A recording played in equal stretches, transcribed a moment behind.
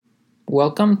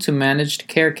Welcome to Managed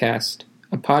Carecast,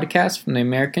 a podcast from the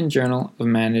American Journal of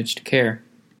Managed Care.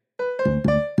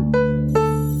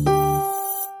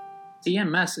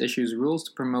 CMS issues rules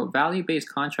to promote value-based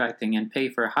contracting and pay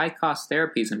for high-cost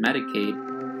therapies in Medicaid.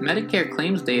 Medicare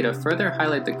claims data further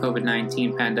highlight the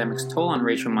COVID-19 pandemic's toll on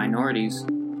racial minorities.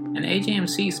 And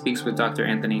AJMC speaks with Dr.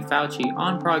 Anthony Fauci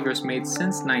on progress made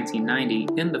since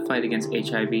 1990 in the fight against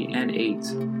HIV and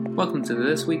AIDS. Welcome to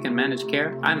This Week in Managed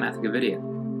Care. I'm Matthew Gavidia.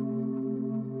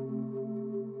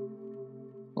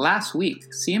 Last week,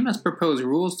 CMS proposed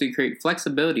rules to create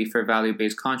flexibility for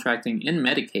value-based contracting in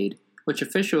Medicaid, which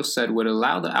officials said would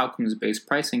allow the outcomes-based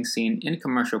pricing seen in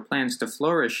commercial plans to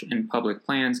flourish in public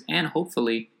plans and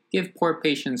hopefully give poor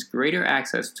patients greater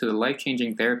access to the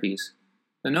life-changing therapies.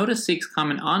 The notice seeks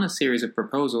comment on a series of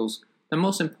proposals, the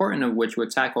most important of which would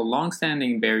tackle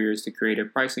long-standing barriers to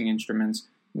creative pricing instruments,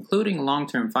 including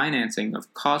long-term financing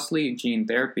of costly gene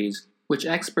therapies, which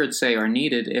experts say are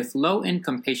needed if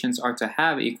low-income patients are to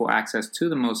have equal access to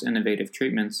the most innovative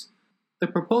treatments. The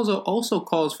proposal also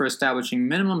calls for establishing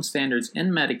minimum standards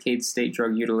in Medicaid's State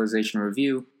Drug Utilization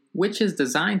Review, which is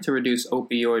designed to reduce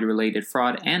opioid-related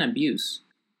fraud and abuse.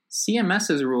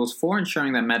 CMS's rules for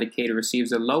ensuring that Medicaid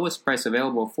receives the lowest price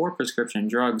available for prescription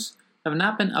drugs have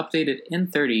not been updated in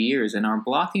 30 years and are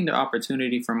blocking the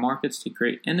opportunity for markets to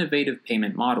create innovative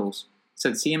payment models,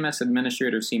 said CMS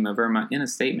Administrator Seema Verma in a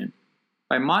statement.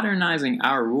 By modernizing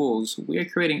our rules, we are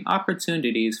creating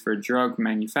opportunities for drug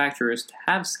manufacturers to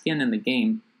have skin in the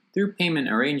game through payment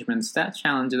arrangements that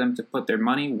challenge them to put their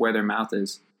money where their mouth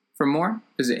is. For more,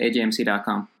 visit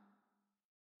ajmc.com.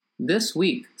 This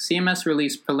week, CMS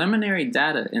released preliminary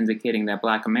data indicating that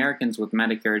Black Americans with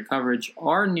Medicare coverage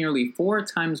are nearly 4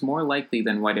 times more likely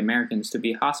than white Americans to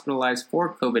be hospitalized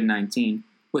for COVID-19,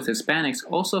 with Hispanics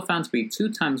also found to be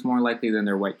 2 times more likely than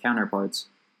their white counterparts.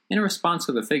 In response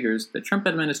to the figures, the Trump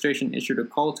administration issued a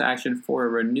call to action for a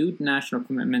renewed national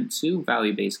commitment to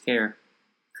value-based care.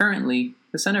 Currently,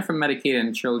 the Center for Medicaid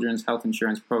and Children's Health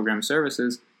Insurance Program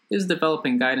Services is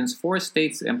developing guidance for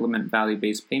states to implement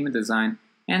value-based payment design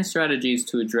and strategies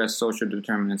to address social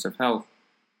determinants of health.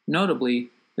 Notably,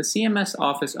 the CMS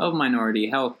Office of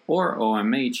Minority Health, or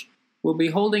OMH, will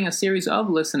be holding a series of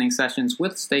listening sessions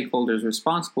with stakeholders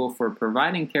responsible for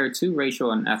providing care to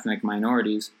racial and ethnic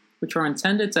minorities, which are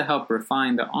intended to help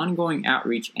refine the ongoing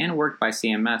outreach and work by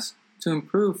CMS to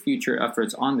improve future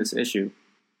efforts on this issue.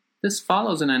 This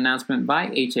follows an announcement by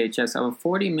HHS of a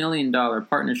 $40 million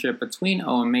partnership between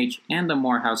OMH and the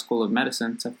Morehouse School of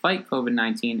Medicine to fight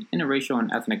COVID-19 in racial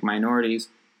and ethnic minorities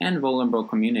and vulnerable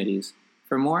communities.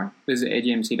 For more, visit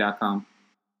ajmc.com.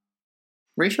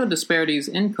 Racial disparities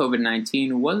in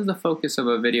COVID-19 was the focus of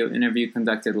a video interview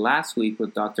conducted last week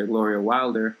with Dr. Gloria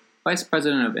Wilder, Vice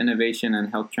President of Innovation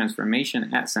and Health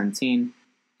Transformation at Centene,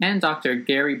 and Dr.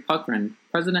 Gary Puckrin,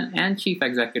 President and Chief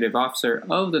Executive Officer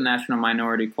of the National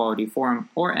Minority Quality Forum,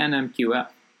 or NMQF.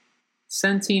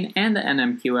 Centene and the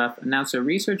NMQF announced a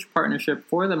research partnership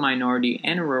for the Minority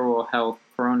and Rural Health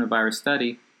Coronavirus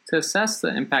Study to assess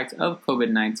the impact of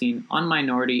COVID-19 on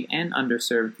minority and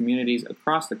underserved communities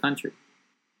across the country.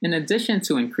 In addition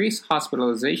to increased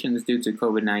hospitalizations due to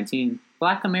COVID-19,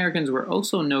 Black Americans were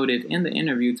also noted in the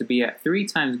interview to be at 3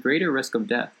 times greater risk of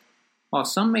death. While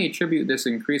some may attribute this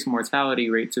increased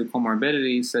mortality rate to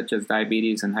comorbidities such as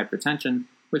diabetes and hypertension,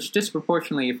 which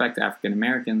disproportionately affect African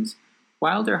Americans,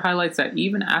 Wilder highlights that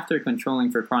even after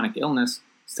controlling for chronic illness,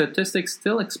 statistics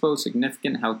still expose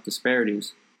significant health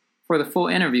disparities. For the full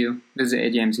interview,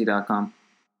 visit ajmc.com.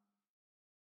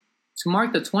 To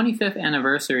mark the 25th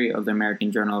anniversary of the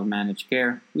American Journal of Managed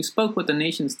Care, we spoke with the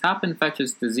nation's top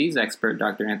infectious disease expert,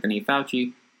 Dr. Anthony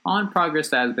Fauci, on progress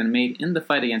that has been made in the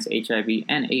fight against HIV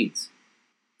and AIDS.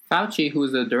 Fauci, who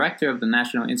is the director of the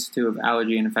National Institute of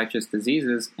Allergy and Infectious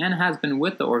Diseases and has been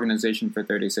with the organization for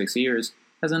 36 years,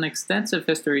 has an extensive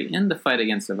history in the fight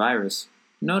against the virus.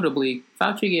 Notably,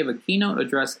 Fauci gave a keynote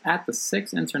address at the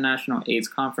 6th International AIDS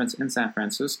Conference in San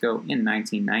Francisco in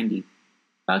 1990.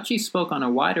 Fauci spoke on a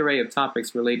wide array of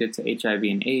topics related to HIV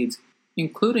and AIDS,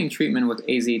 including treatment with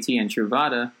AZT and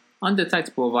Truvada,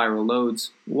 undetectable viral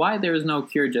loads, why there is no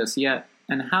cure just yet,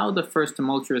 and how the first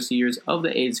tumultuous years of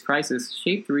the AIDS crisis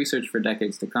shaped research for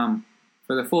decades to come.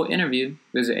 For the full interview,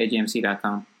 visit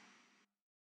ajmc.com.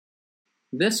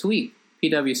 This week,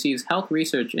 PwC's Health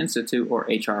Research Institute, or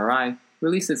HRI,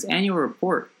 released its annual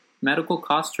report, Medical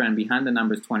Cost Trend Behind the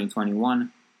Numbers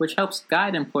 2021, which helps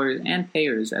guide employers and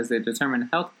payers as they determine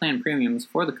health plan premiums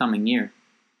for the coming year.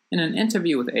 In an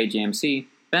interview with AJMC,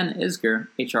 Ben Isger,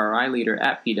 HRI leader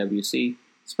at PwC,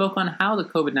 spoke on how the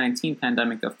COVID-19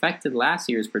 pandemic affected last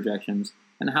year's projections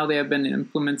and how they have been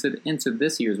implemented into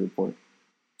this year's report.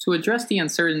 To address the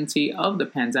uncertainty of the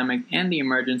pandemic and the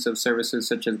emergence of services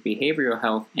such as behavioral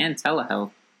health and telehealth,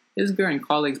 Isger and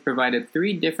colleagues provided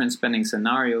 3 different spending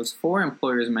scenarios for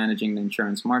employers managing the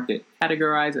insurance market,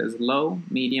 categorized as low,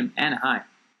 medium, and high.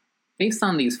 Based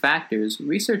on these factors,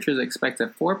 researchers expect a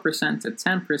 4% to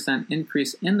 10%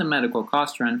 increase in the medical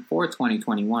cost trend for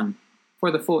 2021. For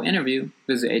the full interview,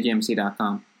 visit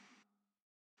ajmc.com.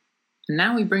 And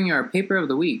now we bring you our paper of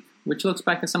the week, which looks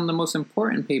back at some of the most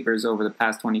important papers over the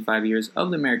past 25 years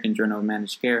of the American Journal of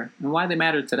Managed Care and why they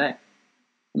matter today.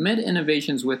 Amid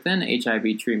innovations within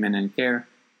HIV treatment and care,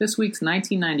 this week's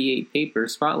 1998 paper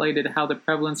spotlighted how the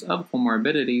prevalence of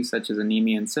comorbidities such as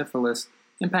anemia and syphilis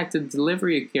impacted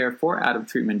delivery of care for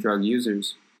out-of-treatment drug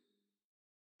users.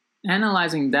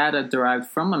 Analyzing data derived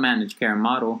from a managed care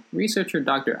model, researcher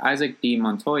Dr. Isaac D.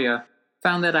 Montoya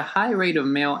found that a high rate of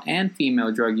male and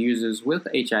female drug users with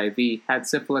HIV had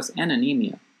syphilis and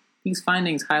anemia. These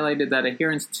findings highlighted that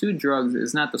adherence to drugs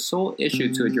is not the sole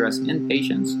issue to address in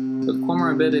patients, with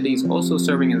comorbidities also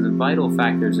serving as vital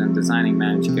factors in designing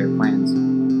managed care plans.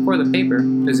 For the paper,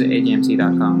 visit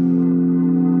ajmc.com.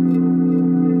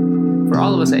 For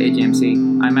all of us at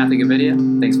AJMC, I'm Matthew Gavidia.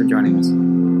 Thanks for joining us.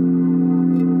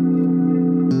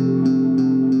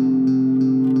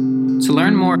 To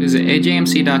learn more, visit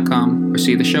ajmc.com or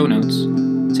see the show notes.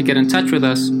 To get in touch with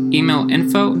us, email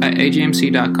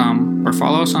info@ajmc.com or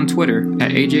follow us on Twitter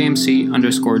at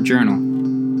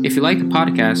ajmc_journal. If you like the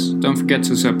podcast, don't forget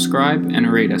to subscribe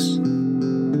and rate us.